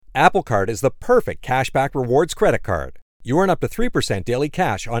Apple Card is the perfect cashback rewards credit card. You earn up to 3% daily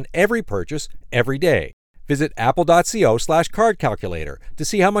cash on every purchase, every day. Visit apple.co/card calculator to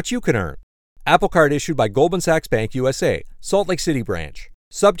see how much you can earn. Apple Card issued by Goldman Sachs Bank USA, Salt Lake City branch.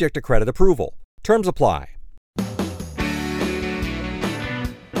 Subject to credit approval. Terms apply.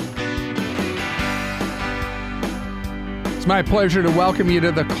 It's my pleasure to welcome you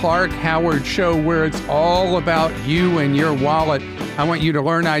to the Clark Howard Show, where it's all about you and your wallet. I want you to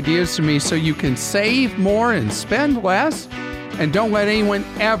learn ideas from me so you can save more and spend less, and don't let anyone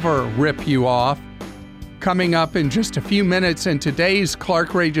ever rip you off. Coming up in just a few minutes in today's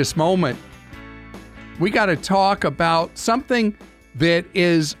Clarkrageous Moment, we got to talk about something that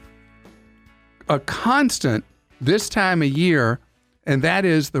is a constant this time of year, and that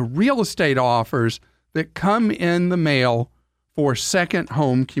is the real estate offers that come in the mail for second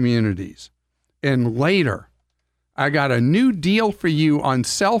home communities. And later, I got a new deal for you on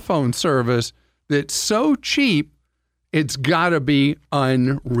cell phone service that's so cheap, it's got to be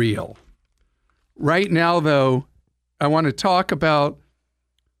unreal. Right now, though, I want to talk about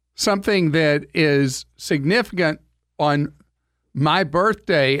something that is significant on my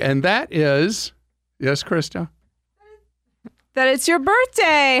birthday, and that is, yes, Krista? That it's your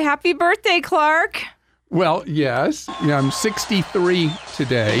birthday. Happy birthday, Clark. Well, yes. Yeah, I'm 63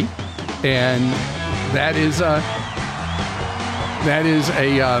 today, and that is a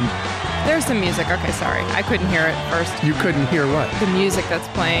There's some music. Okay, sorry. I couldn't hear it first. You couldn't hear what? The music that's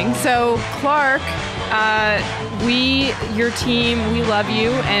playing. So, Clark, your team, we love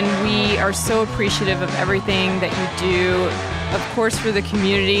you, and we are so appreciative of everything that you do, of course, for the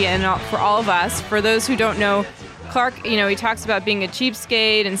community and for all of us. For those who don't know, Clark, he talks about being a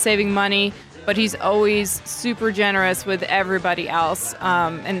cheapskate and saving money, but he's always super generous with everybody else,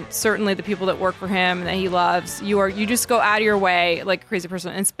 and certainly the people that work for him and that he loves. You just go out of your way like a crazy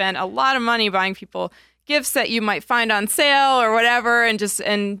person and spend a lot of money buying people gifts that you might find on sale or whatever,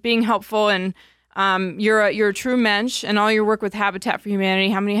 and being helpful. And you're a true mensch, and all your work with Habitat for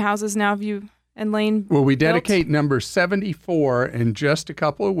Humanity. How many houses now have you and Lane Well, we built? dedicate number 74 in just a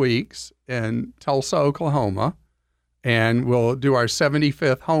couple of weeks in Tulsa, Oklahoma. And we'll do our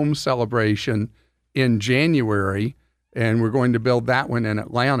 75th home celebration in January, and we're going to build that one in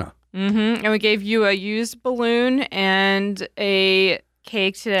Atlanta. Mm-hmm. And we gave you a used balloon and a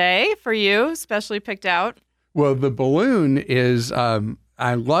cake today for you, specially picked out. Well, the balloon is,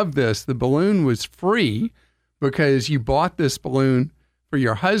 I love this. The balloon was free because you bought this balloon for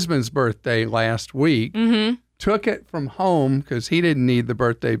your husband's birthday last week, took it from home because he didn't need the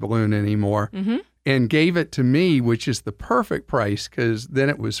birthday balloon anymore. And gave it to me, which is the perfect price because then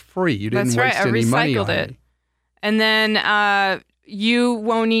it was free. You didn't waste any money on it. And then you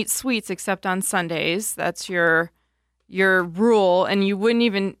won't eat sweets except on Sundays. That's your rule, and you wouldn't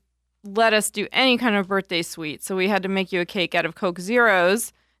even let us do any kind of birthday sweet. So we had to make you a cake out of Coke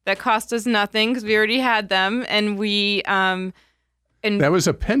Zeros that cost us nothing because we already had them, and we and that was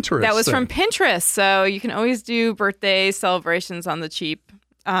a Pinterest. That was thing. from Pinterest. So you can always do birthday celebrations on the cheap.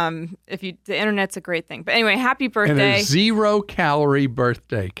 The internet's a great thing. But anyway, happy birthday. And a 0-calorie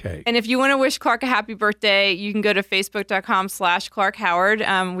birthday cake. And if you want to wish Clark a happy birthday, you can go to facebook.com/Clark Howard.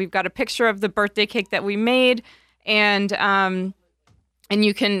 We've got a picture of the birthday cake that we made, and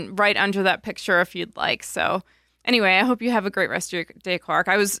you can write under that picture if you'd like. So anyway, I hope you have a great rest of your day, Clark.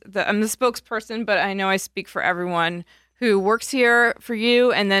 I'm the spokesperson, but I know I speak for everyone who works here for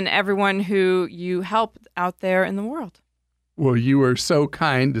you, and then everyone who you help out there in the world. Well, you were so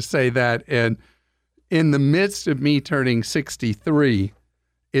kind to say that. And in the midst of me turning 63,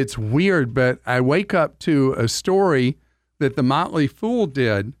 it's weird, but I wake up to a story that the Motley Fool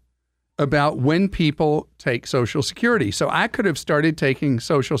did about when people take Social Security. So I could have started taking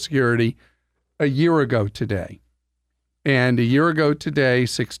Social Security a year ago today. And a year ago today,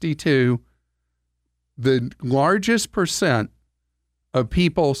 62, the largest percent of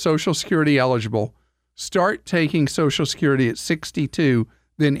people Social Security eligible start taking Social Security at 62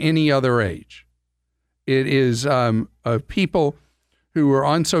 than any other age. It is of people who are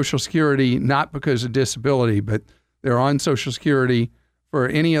on Social Security not because of disability, but they're on Social Security for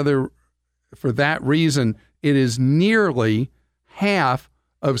that reason. It is nearly half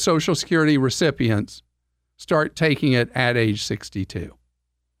of Social Security recipients start taking it at age 62.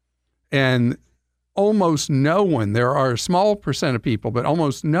 And almost no one, there are a small percent of people, but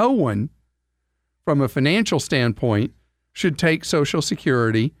almost no one from a financial standpoint should take Social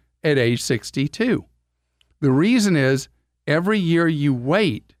Security at age 62. The reason is every year you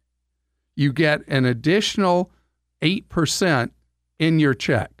wait, you get an additional 8% in your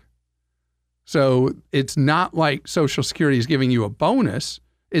check. So it's not like Social Security is giving you a bonus.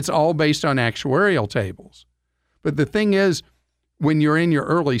 It's all based on actuarial tables. But the thing is, when you're in your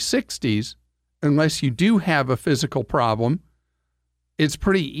early 60s, unless you do have a physical problem, it's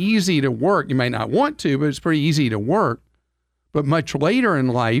pretty easy to work. You may not want to, but it's pretty easy to work. But much later in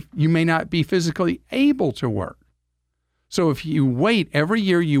life, you may not be physically able to work. So if you wait, every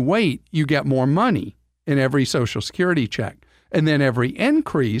year you wait, you get more money in every Social Security check. And then every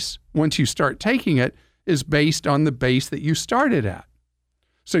increase, once you start taking it, is based on the base that you started at.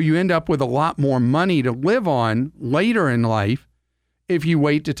 So you end up with a lot more money to live on later in life if you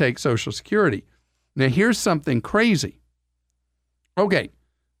wait to take Social Security. Now, here's something crazy. Okay,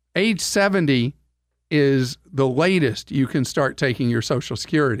 age 70 is the latest you can start taking your Social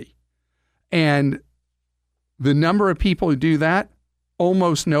Security. And the number of people who do that,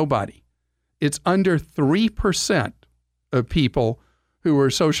 almost nobody. It's under 3% of people who are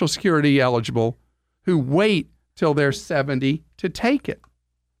Social Security eligible who wait till they're 70 to take it.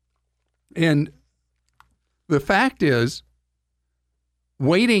 And the fact is,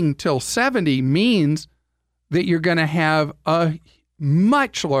 waiting till 70 means that you're going to have a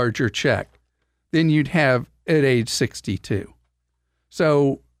much larger check than you'd have at age 62.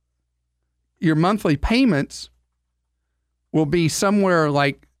 So your monthly payments will be somewhere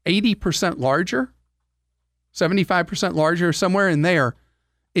like 80% larger, 75% larger, somewhere in there,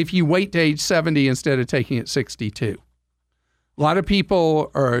 if you wait to age 70 instead of taking it 62. A lot of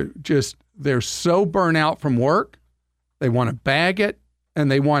people are just, they're so burnt out from work, they want to bag it, and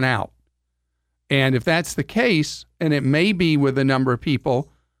they want out. And if that's the case, and it may be with a number of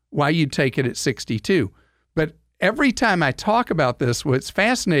people, why you'd take it at 62. But every time I talk about this, what's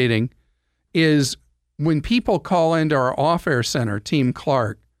fascinating is when people call into our off-air center, Team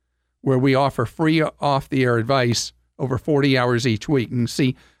Clark, where we offer free off-the-air advice over 40 hours each week. You can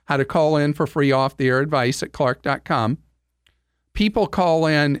see how to call in for free off-the-air advice at clark.com. People call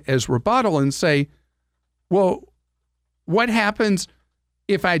in as rebuttal and say, well, what happens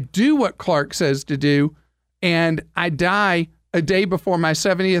if I do what Clark says to do and I die a day before my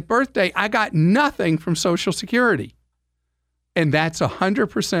 70th birthday? I got nothing from Social Security. And that's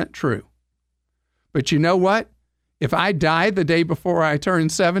 100% true. But you know what? If I die the day before I turn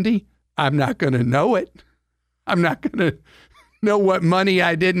 70, I'm not going to know it. I'm not going to know what money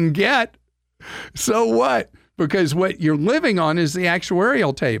I didn't get. So what? Because what you're living on is the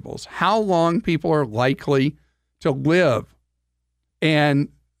actuarial tables, how long people are likely to live. And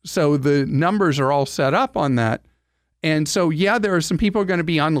so the numbers are all set up on that. And so, yeah, there are some people who are going to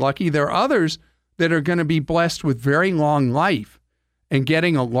be unlucky. There are others that are going to be blessed with very long life and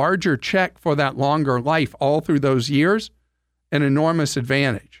getting a larger check for that longer life all through those years, an enormous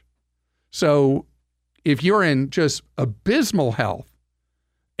advantage. So if you're in just abysmal health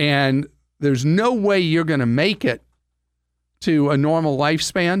and there's no way you're going to make it to a normal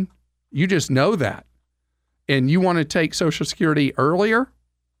lifespan, you just know that, and you want to take Social Security earlier,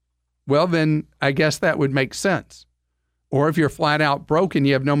 well, then I guess that would make sense. Or if you're flat out broke and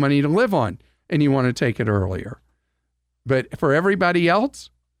you have no money to live on and you want to take it earlier. But for everybody else,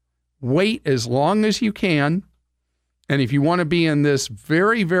 wait as long as you can. And if you want to be in this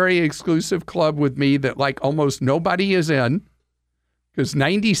very, very exclusive club with me that like almost nobody is in, because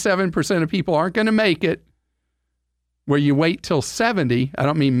 97% of people aren't going to make it, where you wait till 70, I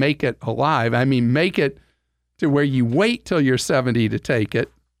don't mean make it alive, I mean make it to where you wait till you're 70 to take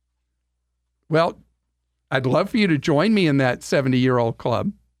it. Well, I'd love for you to join me in that 70-year-old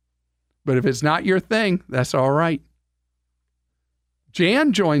club. But if it's not your thing, that's all right.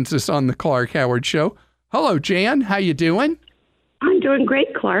 Jan joins us on the Clark Howard Show. Hello, Jan. How you doing? I'm doing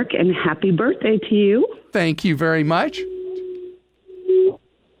great, Clark, and happy birthday to you. Thank you very much.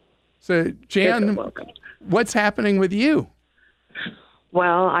 So, Jan, what's happening with you?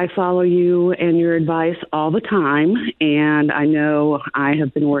 Well, I follow you and your advice all the time, and I know I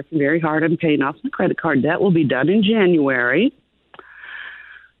have been working very hard on paying off my credit card debt. Will be done in January.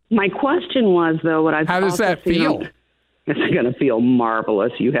 My question was, though, what I've How does that feel? It's going to feel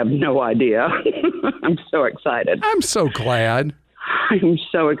marvelous. You have no idea. I'm so excited. I'm so glad. I'm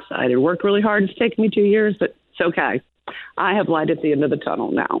so excited. Worked really hard. It's taken me 2 years, but it's okay. I have light at the end of the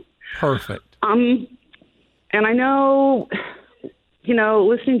tunnel now. Perfect. And I know,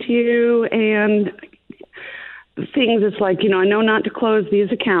 listening to you and things, it's like, I know not to close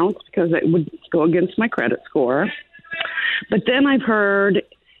these accounts because it would go against my credit score. But then I've heard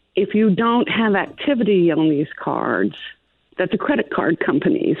if you don't have activity on these cards, that the credit card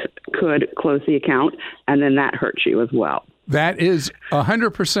companies could close the account, and then that hurts you as well. That is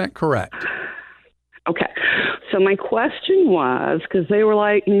 100% correct. Okay. So my question was, because they were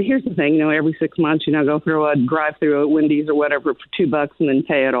like, and here's the thing, every 6 months, go through a drive-through at Wendy's or whatever for $2 and then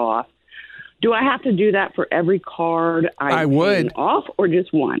pay it off. Do I have to do that for every card I would off, or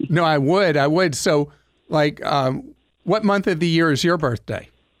just one? No, I would. So, what month of the year is your birthday?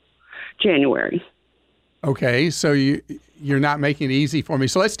 January. Okay, so you're not making it easy for me.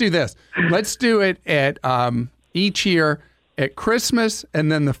 So let's do this. Let's do it at each year at Christmas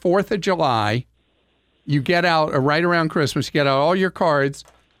and then the 4th of July. You get out right around Christmas. You get out all your cards,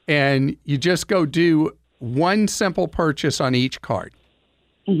 and you just go do one simple purchase on each card.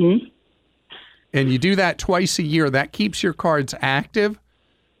 Mm-hmm. And you do that twice a year. That keeps your cards active,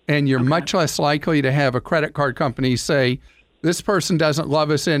 and you're much less likely to have a credit card company say, this person doesn't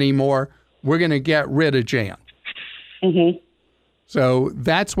love us anymore. We're going to get rid of Jan. Mm-hmm. So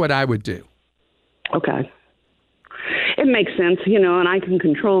that's what I would do. Okay. It makes sense, and I can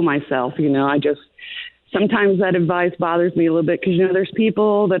control myself. I just, sometimes that advice bothers me a little bit because, there's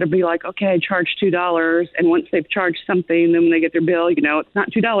people that'll be like, okay, I charge $2. And once they've charged something, then when they get their bill, it's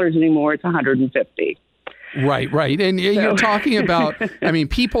not $2 anymore, it's $150. Right. And you're talking about,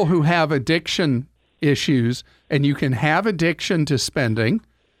 people who have addiction issues, and you can have addiction to spending.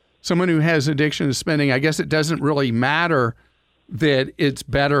 Someone who has addiction to spending, I guess it doesn't really matter that it's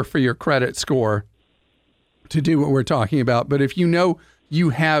better for your credit score to do what we're talking about. But if you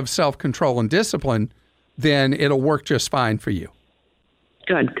have self-control and discipline, then it'll work just fine for you.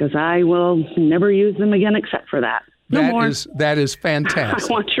 Good, because I will never use them again except for that. No more. That is fantastic.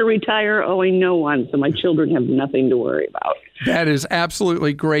 I want to retire owing no one, so my children have nothing to worry about. That is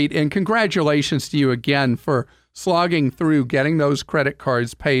absolutely great. And congratulations to you again for slogging through getting those credit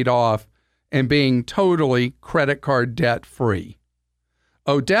cards paid off and being totally credit card debt free.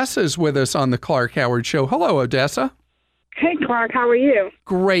 Odessa's with us on the Clark Howard Show. Hello, Odessa. Hey, Clark. How are you?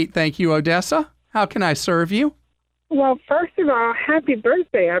 Great. Thank you, Odessa. How can I serve you? Well, first of all, happy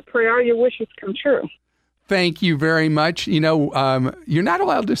birthday. I pray all your wishes come true. Thank you very much. You're not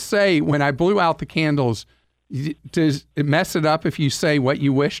allowed to say when I blew out the candles, does it mess it up if you say what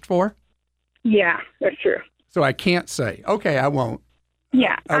you wished for? Yeah, that's true. So I can't say. Okay, I won't.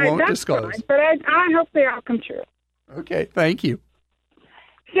 Yeah, I won't that's disclose. Fine, but I hope they all come true. Okay, thank you.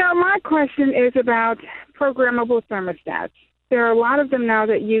 So my question is about programmable thermostats. There are a lot of them now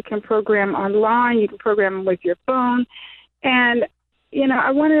that you can program online. You can program them with your phone. And,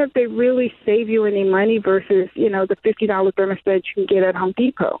 I wonder if they really save you any money versus, the $50 thermostat you can get at Home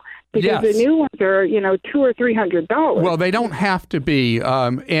Depot. Because the new ones are, $200 or $300. Well, they don't have to be.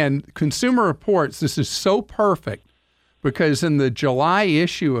 And Consumer Reports, this is so perfect because in the July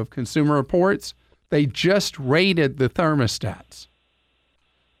issue of Consumer Reports, they just rated the thermostats.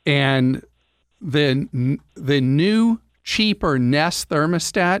 And the new cheaper Nest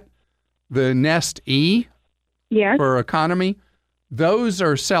thermostat, the Nest E for economy, those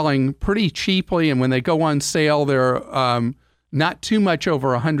are selling pretty cheaply. And when they go on sale, they're not too much over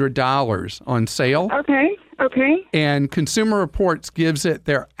 $100 on sale. Okay. And Consumer Reports gives it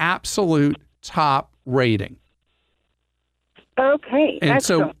their absolute top rating. Okay. And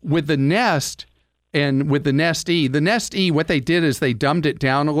excellent. so with the Nest and with the Nest E, what they did is they dumbed it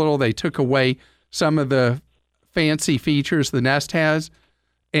down a little. They took away some of the fancy features the Nest has.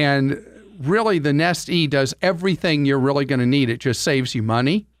 And really, the Nest E does everything you're really going to need. It just saves you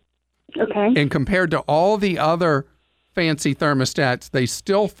money. Okay. And compared to all the other fancy thermostats, they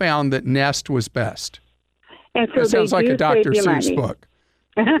still found that Nest was best. And so it sounds like a Dr. Seuss money. book.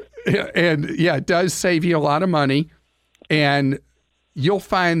 And it does save you a lot of money. And you'll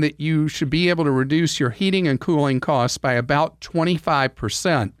find that you should be able to reduce your heating and cooling costs by about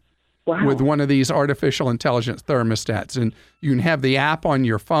 25%. Wow. With one of these artificial intelligence thermostats. And you can have the app on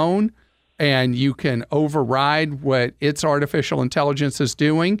your phone, and you can override what its artificial intelligence is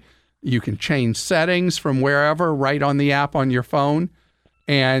doing. You can change settings from wherever right on the app on your phone.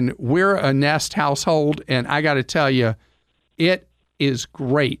 And we're a Nest household, and I got to tell you, it is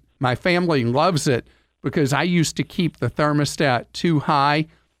great. My family loves it because I used to keep the thermostat too high,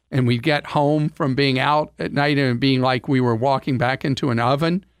 and we'd get home from being out at night and being like we were walking back into an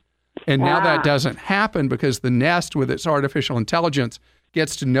oven. And now that doesn't happen because the Nest with its artificial intelligence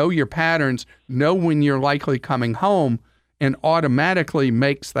gets to know your patterns, know when you're likely coming home, and automatically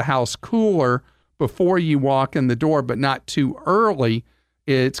makes the house cooler before you walk in the door, but not too early.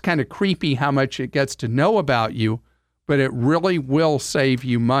 It's kind of creepy how much it gets to know about you, but it really will save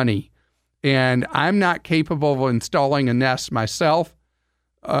you money. And I'm not capable of installing a Nest myself.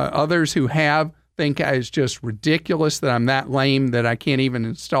 Others who have think it's just ridiculous that I'm that lame that I can't even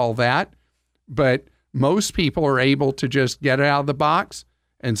install that. But most people are able to just get it out of the box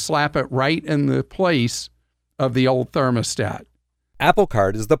and slap it right in the place of the old thermostat. Apple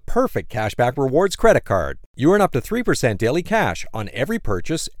Card is the perfect cashback rewards credit card. You earn up to 3% daily cash on every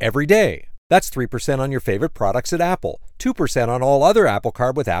purchase every day. That's 3% on your favorite products at Apple, 2% on all other Apple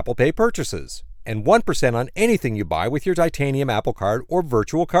Card with Apple Pay purchases, and 1% on anything you buy with your titanium Apple Card or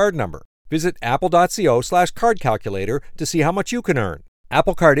virtual card number. Visit apple.co/card calculator to see how much you can earn.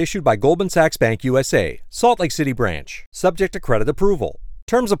 Apple Card issued by Goldman Sachs Bank USA, Salt Lake City branch, subject to credit approval.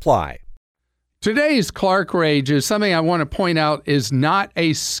 Terms apply. Today's Clark Rage is something I want to point out is not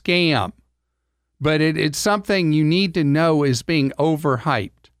a scam, but it's something you need to know is being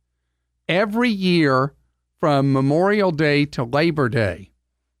overhyped. Every year from Memorial Day to Labor Day,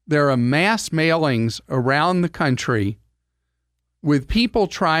 there are mass mailings around the country with people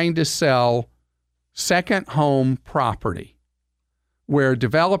trying to sell second home property, where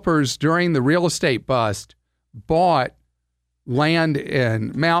developers during the real estate bust bought land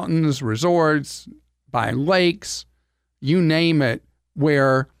in mountains, resorts, by lakes, you name it,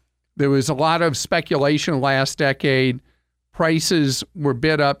 where there was a lot of speculation last decade. Prices were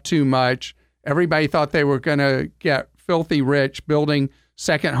bid up too much. Everybody thought they were going to get filthy rich building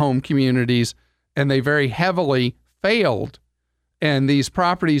second home communities, and they very heavily failed, and these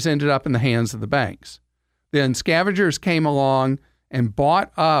properties ended up in the hands of the banks. Then scavengers came along and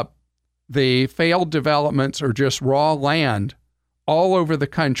bought up the failed developments or just raw land all over the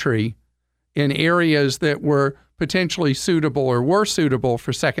country in areas that were potentially suitable or were suitable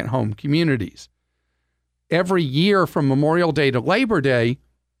for second home communities. Every year from Memorial Day to Labor Day,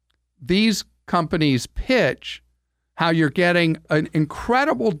 these companies pitch how you're getting an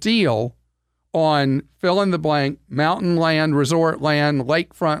incredible deal on fill in the blank, mountain land, resort land,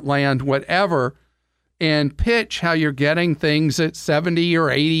 lakefront land, whatever, and pitch how you're getting things at 70 or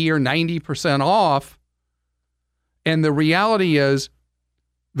 80 or 90% off. And the reality is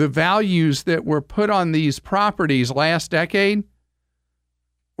the values that were put on these properties last decade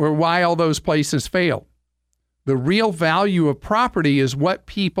were why all those places failed. The real value of property is what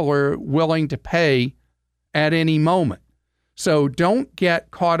people are willing to pay at any moment. So don't get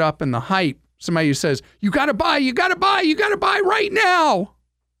caught up in the hype. Somebody who says, you got to buy right now.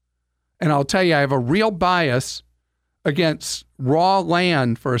 And I'll tell you, I have a real bias against raw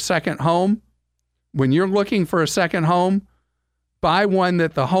land for a second home. When you're looking for a second home, buy one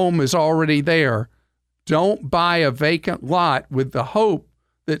that the home is already there. Don't buy a vacant lot with the hope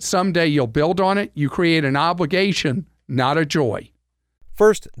that someday you'll build on it. You create an obligation, not a joy.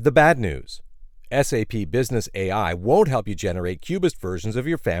 First, the bad news. SAP Business AI won't help you generate cubist versions of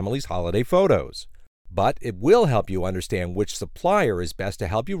your family's holiday photos. But it will help you understand which supplier is best to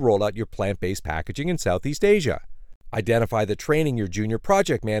help you roll out your plant-based packaging in Southeast Asia. Identify the training your junior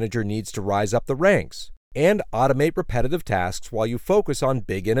project manager needs to rise up the ranks, and automate repetitive tasks while you focus on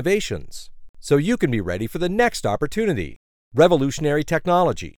big innovations, so you can be ready for the next opportunity. Revolutionary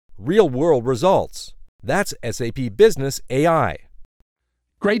technology, real-world results. That's SAP Business AI.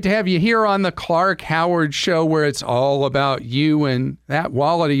 Great to have you here on the Clark Howard Show, where it's all about you and that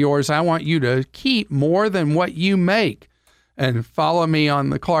wallet of yours. I want you to keep more than what you make. And follow me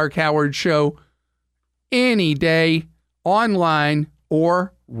on the Clark Howard Show any day, online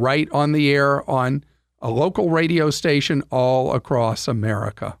or right on the air on a local radio station all across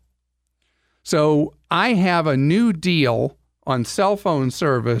America. So I have a new deal on cell phone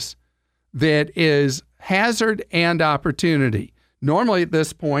service that is hazard and opportunity. Normally at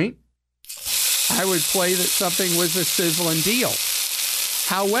this point, I would play that something was a sizzling deal.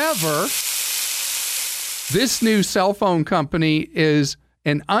 However, this new cell phone company is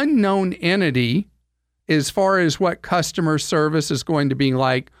an unknown entity as far as what customer service is going to be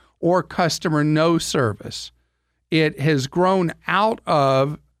like or customer no service. It has grown out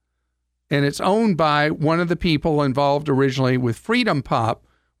of, and it's owned by one of the people involved originally with Freedom Pop,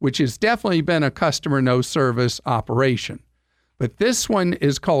 which has definitely been a customer no service operation. But this one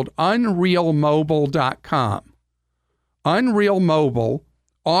is called UnrealMobile.com. Unreal Mobile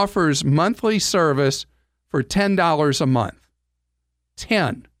offers monthly service for $10 a month.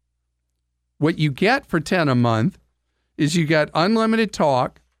 10. What you get for 10 a month is you get unlimited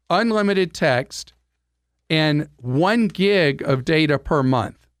talk, unlimited text, and 1 gig of data per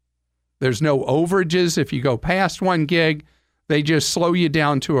month. There's no overages. If you go past 1 gig, they just slow you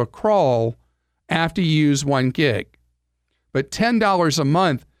down to a crawl after you use 1 gig. But $10 a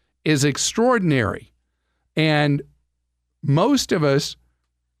month is extraordinary. And most of us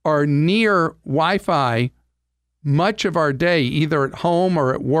are near Wi-Fi much of our day, either at home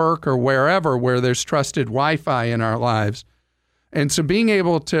or at work or wherever where there's trusted Wi-Fi in our lives. And so being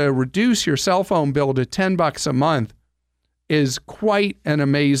able to reduce your cell phone bill to $10 a month is quite an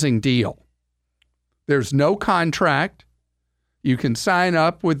amazing deal. There's no contract. You can sign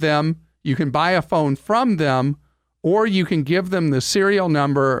up with them. You can buy a phone from them, or you can give them the serial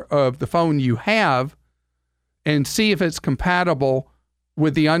number of the phone you have and see if it's compatible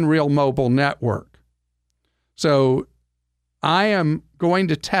with the Unreal Mobile network. So I am going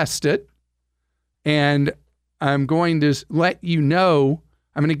to test it, and I'm going to let you know.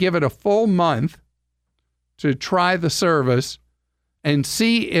 I'm going to give it a full month to try the service and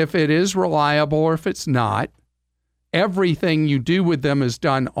see if it is reliable or if it's not. Everything you do with them is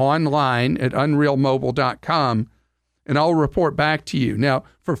done online at unrealmobile.com, and I'll report back to you. Now,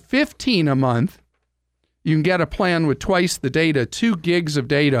 for $15 a month, you can get a plan with twice the data, 2 gigs of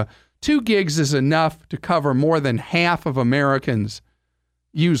data. 2 gigs is enough to cover more than half of Americans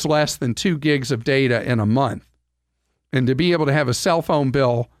use less than 2 gigs of data in a month. And to be able to have a cell phone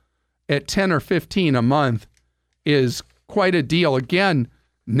bill at $10 or $15 a month is quite a deal. Again,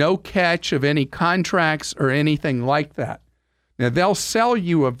 no catch of any contracts or anything like that. Now, they'll sell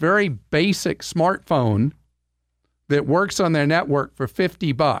you a very basic smartphone that works on their network for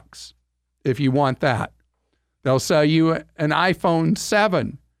 $50 if you want that. They'll sell you an iPhone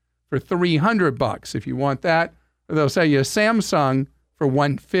 7 for $300 if you want that. Or they'll sell you a Samsung for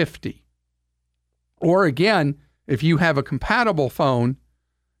 $150. Or again, if you have a compatible phone,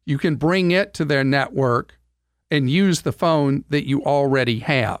 you can bring it to their network and use the phone that you already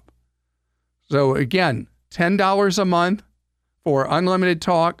have. So again, $10 a month for unlimited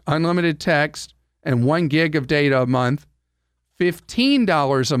talk, unlimited text, and 1 gig of data a month.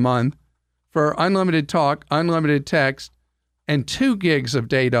 $15 a month for unlimited talk, unlimited text, and 2 gigs of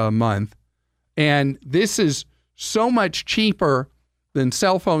data a month. And this is so much cheaper than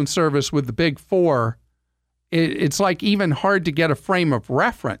cell phone service with the big four. It's like even hard to get a frame of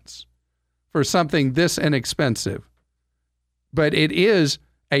reference for something this inexpensive. But it is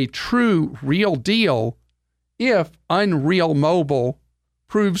a true, real deal if Unreal Mobile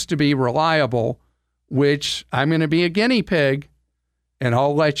proves to be reliable, which I'm going to be a guinea pig, and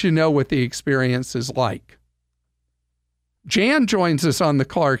I'll let you know what the experience is like. Jan joins us on the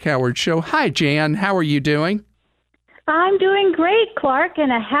Clark Howard Show. Hi, Jan. How are you doing? I'm doing great, Clark,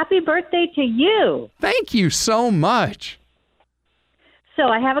 and a happy birthday to you. Thank you so much. So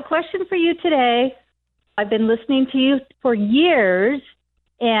I have a question for you today. I've been listening to you for years,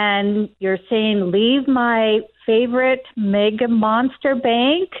 and you're saying leave my favorite mega monster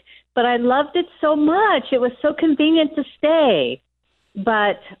bank, but I loved it so much. It was so convenient to stay.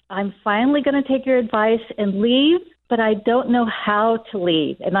 But I'm finally going to take your advice and leave, but I don't know how to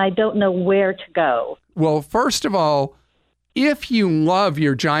leave, and I don't know where to go. Well, first of all, if you love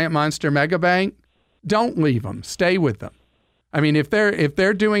your giant monster mega bank, don't leave them. Stay with them. I mean, if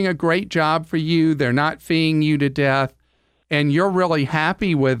they're doing a great job for you, they're not feeing you to death, and you're really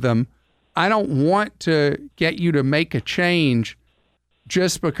happy with them, I don't want to get you to make a change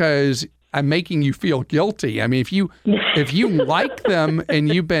just because I'm making you feel guilty. I mean, if you like them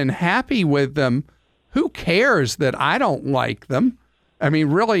and you've been happy with them, who cares that I don't like them? I mean,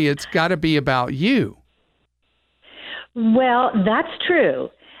 really, it's got to be about you. Well, that's true.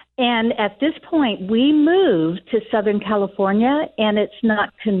 And at this point, we moved to Southern California, and it's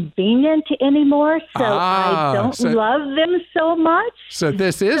not convenient anymore, so I don't love them so much. So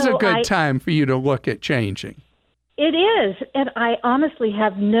this is a good time for you to look at changing. It is, and I honestly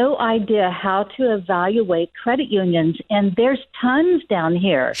have no idea how to evaluate credit unions, and there's tons down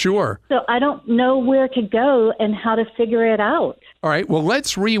here. Sure. So I don't know where to go and how to figure it out. All right, well,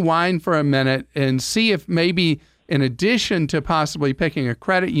 let's rewind for a minute and see if maybe in addition to possibly picking a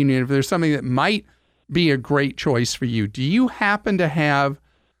credit union, if there's something that might be a great choice for you. Do you happen to have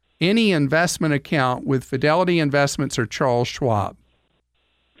any investment account with Fidelity Investments or Charles Schwab?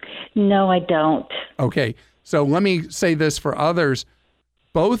 No, I don't. Okay. So let me say this for others.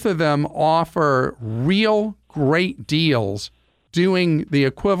 Both of them offer real great deals doing the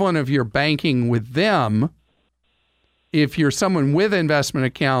equivalent of your banking with them. If you're someone with investment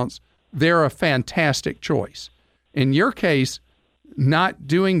accounts, they're a fantastic choice. In your case, not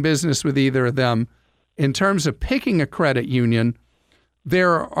doing business with either of them, in terms of picking a credit union,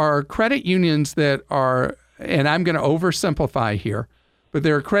 there are credit unions that are, and I'm going to oversimplify here, but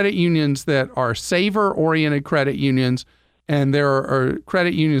there are credit unions that are saver-oriented credit unions, and there are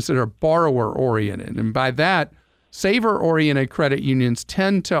credit unions that are borrower-oriented. And by that, saver-oriented credit unions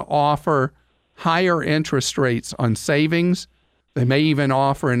tend to offer higher interest rates on savings. They may even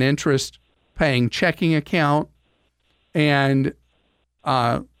offer an interest-paying checking account. And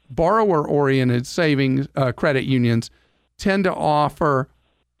borrower-oriented savings credit unions tend to offer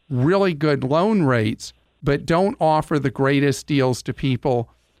really good loan rates, but don't offer the greatest deals to people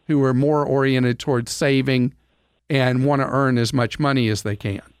who are more oriented towards saving and want to earn as much money as they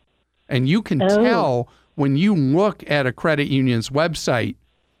can. And you can tell when you look at a credit union's website,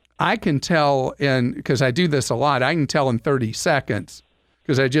 I can tell, because I do this a lot, I can tell in 30 seconds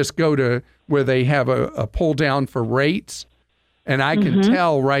because I just go to where they have a pull down for rates, and I can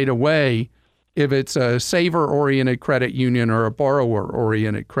tell right away if it's a saver-oriented credit union or a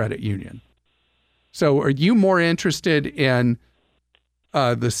borrower-oriented credit union. So are you more interested in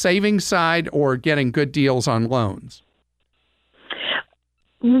the savings side or getting good deals on loans?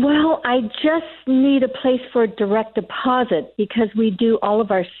 Well, I just need a place for direct deposit because we do all of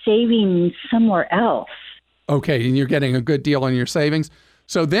our savings somewhere else. Okay, and you're getting a good deal on your savings.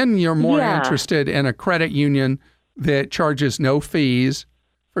 So then you're more interested in a credit union that charges no fees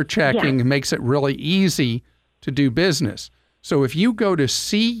for checking and makes it really easy to do business. So if you go to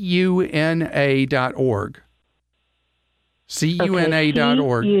cuna.org,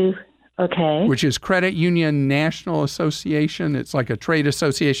 cuna.org, which is Credit Union National Association. It's like a trade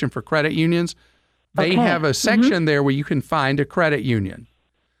association for credit unions. They have a section there where you can find a credit union.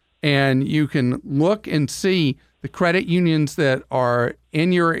 And you can look and see the credit unions that are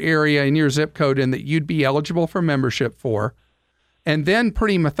in your area, in your zip code, and that you'd be eligible for membership for. And then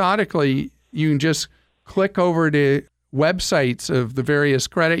pretty methodically, you can just click over to websites of the various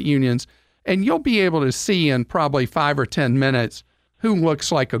credit unions, and you'll be able to see in probably 5 or 10 minutes who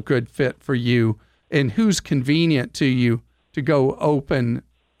looks like a good fit for you and who's convenient to you to go open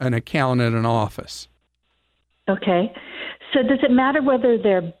an account at an office. Okay. So does it matter whether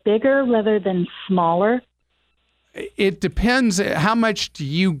they're bigger rather than smaller? It depends. How much do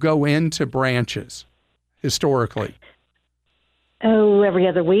you go into branches historically? Oh, every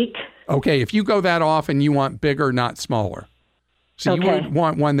other week. Okay. If you go that often, you want bigger, not smaller. So you would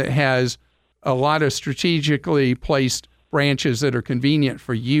want one that has a lot of strategically placed branches that are convenient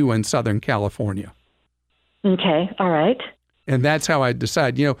for you in Southern California. Okay. All right. And that's how I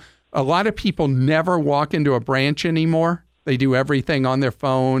decide. You know, a lot of people never walk into a branch anymore. They do everything on their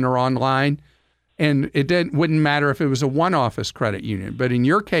phone or online. And it wouldn't matter if it was a one-office credit union. But in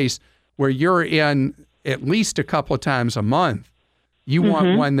your case, where you're in at least a couple of times a month, you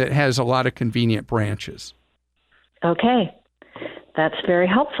want one that has a lot of convenient branches. Okay. That's very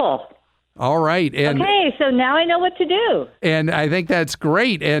helpful. All right. And, okay, so now I know what to do. And I think that's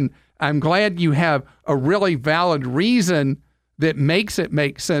great. And I'm glad you have a really valid reason that makes it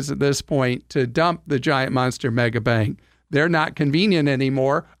make sense at this point to dump the Giant Monster Mega Bank. They're not convenient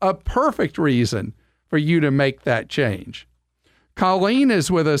anymore. A perfect reason for you to make that change. Colleen is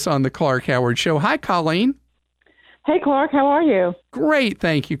with us on the Clark Howard Show. Hi, Colleen. Hey, Clark. How are you? Great.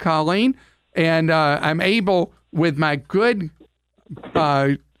 Thank you, Colleen. And I'm able, with my good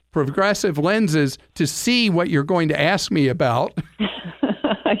progressive lenses, to see what you're going to ask me about.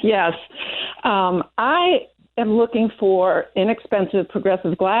 Yes. I am looking for inexpensive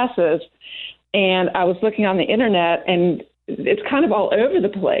progressive glasses, and I was looking on the internet, and it's kind of all over the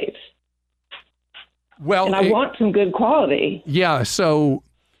place. Well, and I want some good quality. Yeah. So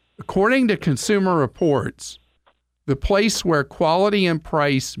according to Consumer Reports, the place where quality and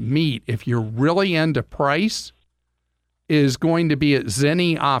price meet, if you're really into price, is going to be at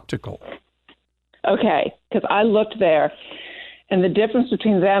Zenni Optical. Okay, because I looked there, and the difference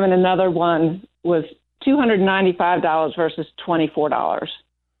between them and another one was $295 versus $24.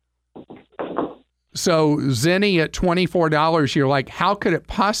 So Zenni at $24, you're like, how could it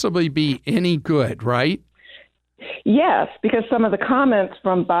possibly be any good, right? Yes, because some of the comments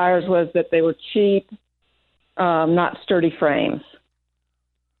from buyers was that they were cheap, not sturdy frames.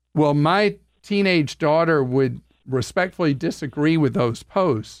 Well, my teenage daughter would respectfully disagree with those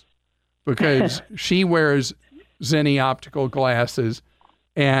posts because she wears Zenni optical glasses,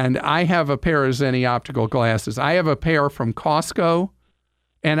 and I have a pair of Zenni optical glasses. I have a pair from Costco,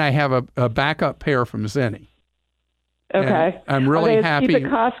 and I have a backup pair from Zenni. Okay. And I'm really happy. Are they as cheap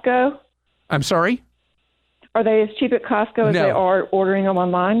at Costco? I'm sorry? Are they as cheap at Costco as they are ordering them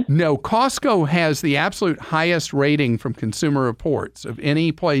online? No. Costco has the absolute highest rating from Consumer Reports of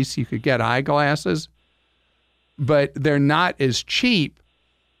any place you could get eyeglasses, but they're not as cheap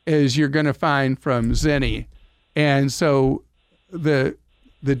as you're going to find from Zenni. And so the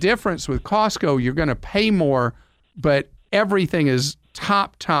difference with Costco, you're going to pay more, but everything is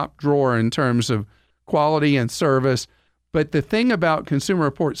top drawer in terms of quality and service. But the thing about Consumer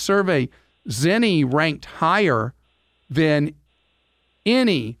Reports survey, Zenni ranked higher than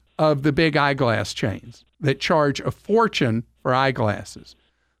any of the big eyeglass chains that charge a fortune for eyeglasses.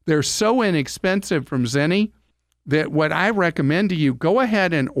 They're so inexpensive from Zenni that what I recommend to you, go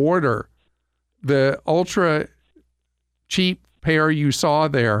ahead and order the ultra cheap pair you saw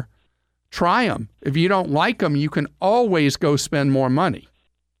there, try them. If you don't like them, you can always go spend more money.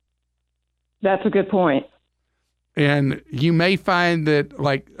 That's a good point. And you may find that,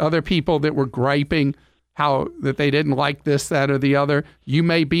 like other people that were griping how that they didn't like this, that, or the other, you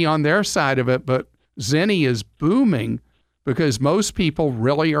may be on their side of it, but Zenni is booming because most people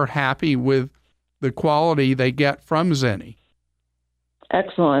really are happy with the quality they get from Zenni.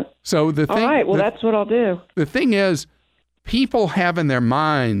 Excellent. So the thing, all right, well, that's what I'll do. The thing is, people have in their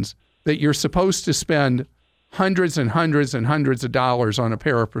minds that you're supposed to spend hundreds and hundreds and hundreds of dollars on a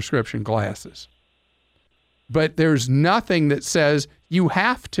pair of prescription glasses. But there's nothing that says you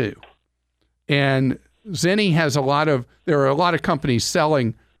have to. And Zenni has there are a lot of companies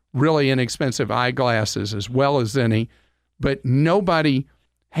selling really inexpensive eyeglasses as well as Zenni, but nobody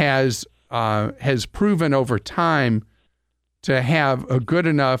has proven over time to have a good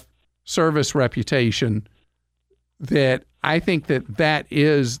enough service reputation that I think that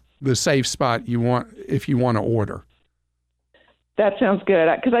is the safe spot you want if you want to order. That sounds good,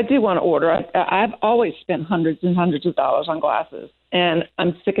 because I do want to order. I've always spent hundreds and hundreds of dollars on glasses, and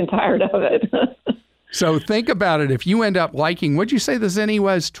I'm sick and tired of it. So think about it. If you end up liking, what'd you say the Zenni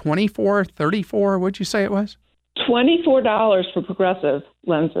was, 24, 34? What'd you say it was? $24 for progressive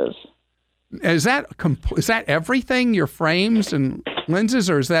lenses. Is that everything, your frames and lenses,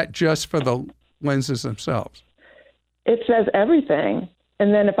 or is that just for the lenses themselves? It says everything.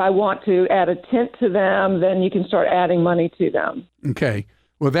 And then if I want to add a tint to them, then you can start adding money to them. Okay.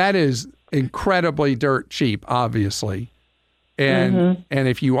 Well, that is incredibly dirt cheap, obviously. And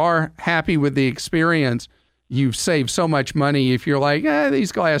if you are happy with the experience, you've saved so much money. If you're like,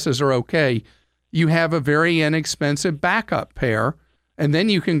 these glasses are okay, you have a very inexpensive backup pair, and then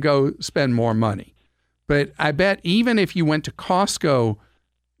you can go spend more money. But I bet even if you went to Costco,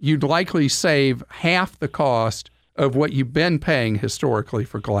 you'd likely save half the cost of what you've been paying historically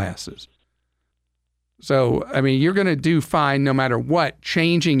for glasses. So, I mean, you're going to do fine no matter what,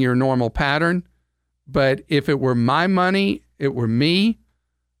 changing your normal pattern. But if it were my money, it were me,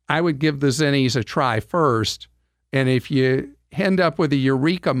 I would give the Zennis a try first. And if you end up with a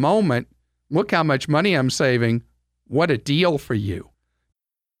eureka moment, look how much money I'm saving. What a deal for you.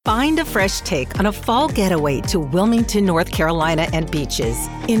 Find a fresh take on a fall getaway to Wilmington, North Carolina and beaches.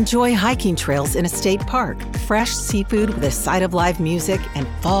 Enjoy hiking trails in a state park, fresh seafood with a side of live music, and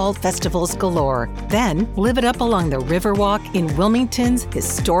fall festivals galore. Then live it up along the Riverwalk in Wilmington's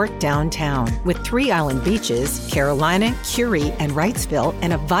historic downtown. With 3 island beaches, Carolina, Curie, and Wrightsville,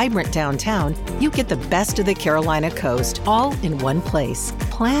 and a vibrant downtown, you get the best of the Carolina coast all in one place.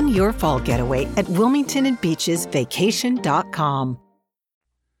 Plan your fall getaway at WilmingtonandBeachesVacation.com.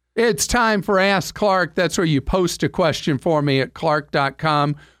 It's time for Ask Clark. That's where you post a question for me at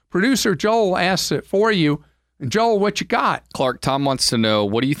clark.com. Producer Joel asks it for you. And Joel, what you got? Clark, Tom wants to know,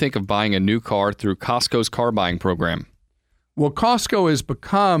 what do you think of buying a new car through Costco's car buying program? Well, Costco has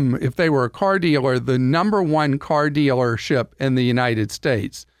become, if they were a car dealer, the #1 car dealership in the United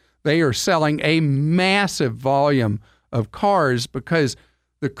States. They are selling a massive volume of cars because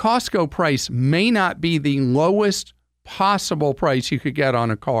the Costco price may not be the lowest possible price you could get on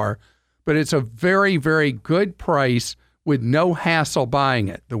a car, but it's a very, very good price with no hassle buying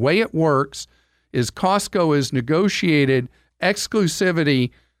it. The way it works is Costco has negotiated exclusivity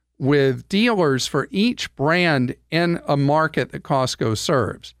with dealers for each brand in a market that Costco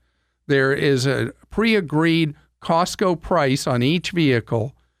serves. There is a pre-agreed Costco price on each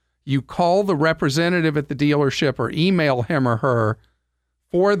vehicle. You call the representative at the dealership or email him or her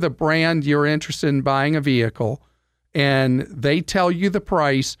for the brand you're interested in buying a vehicle, and they tell you the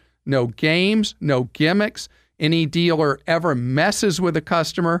price. No games, no gimmicks. Any dealer ever messes with a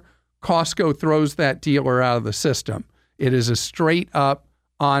customer, Costco throws that dealer out of the system. It is a straight up,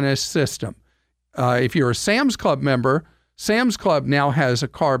 honest system. If you're a Sam's Club member, Sam's Club now has a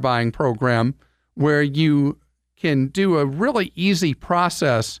car buying program where you can do a really easy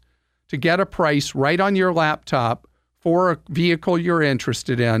process to get a price right on your laptop for a vehicle you're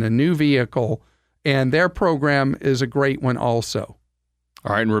interested in, a new vehicle. And their program is a great one also.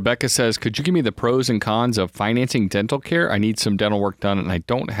 All right, and Rebecca says, could you give me the pros and cons of financing dental care? I need some dental work done, and I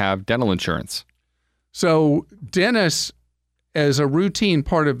don't have dental insurance. So dentists, as a routine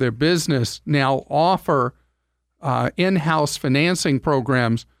part of their business, now offer in-house financing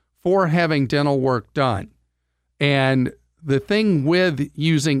programs for having dental work done. And the thing with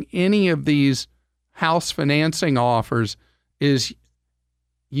using any of these house financing offers is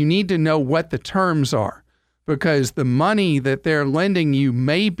you need to know what the terms are, because the money that they're lending you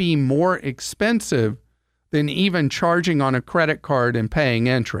may be more expensive than even charging on a credit card and paying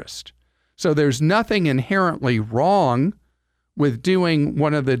interest. So there's nothing inherently wrong with doing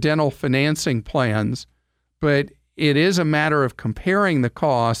one of the dental financing plans, but it is a matter of comparing the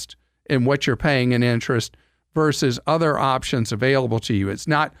cost and what you're paying in interest versus other options available to you. It's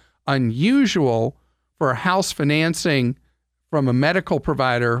not unusual for house financing from a medical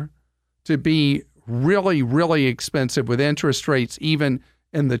provider to be really, really expensive with interest rates even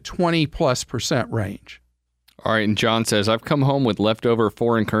in the 20+% range. All right, and John says, I've come home with leftover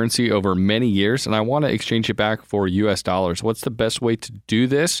foreign currency over many years, and I want to exchange it back for U.S. dollars. What's the best way to do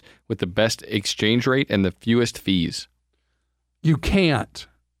this with the best exchange rate and the fewest fees? You can't.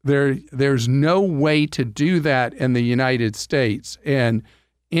 There's no way to do that in the United States. And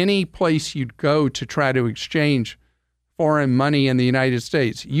any place you'd go to try to exchange foreign money in the United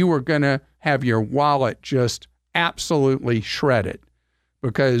States, you are going to have your wallet just absolutely shredded,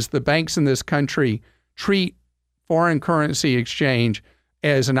 because the banks in this country treat foreign currency exchange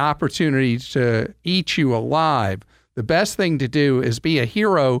as an opportunity to eat you alive. The best thing to do is be a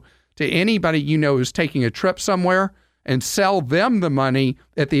hero to anybody you know who's taking a trip somewhere and sell them the money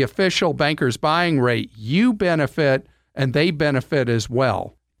at the official banker's buying rate. You benefit and they benefit as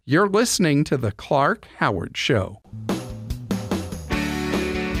well. You're listening to The Clark Howard Show.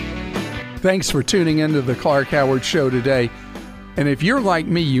 Thanks for tuning into The Clark Howard Show today. And if you're like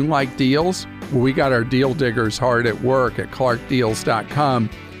me, you like deals, well, we got our deal diggers hard at work at clarkdeals.com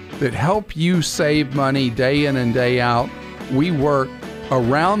that help you save money day in and day out. We work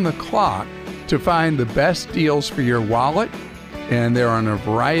around the clock to find the best deals for your wallet, and they're on a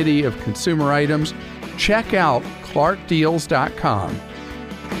variety of consumer items. Check out clarkdeals.com.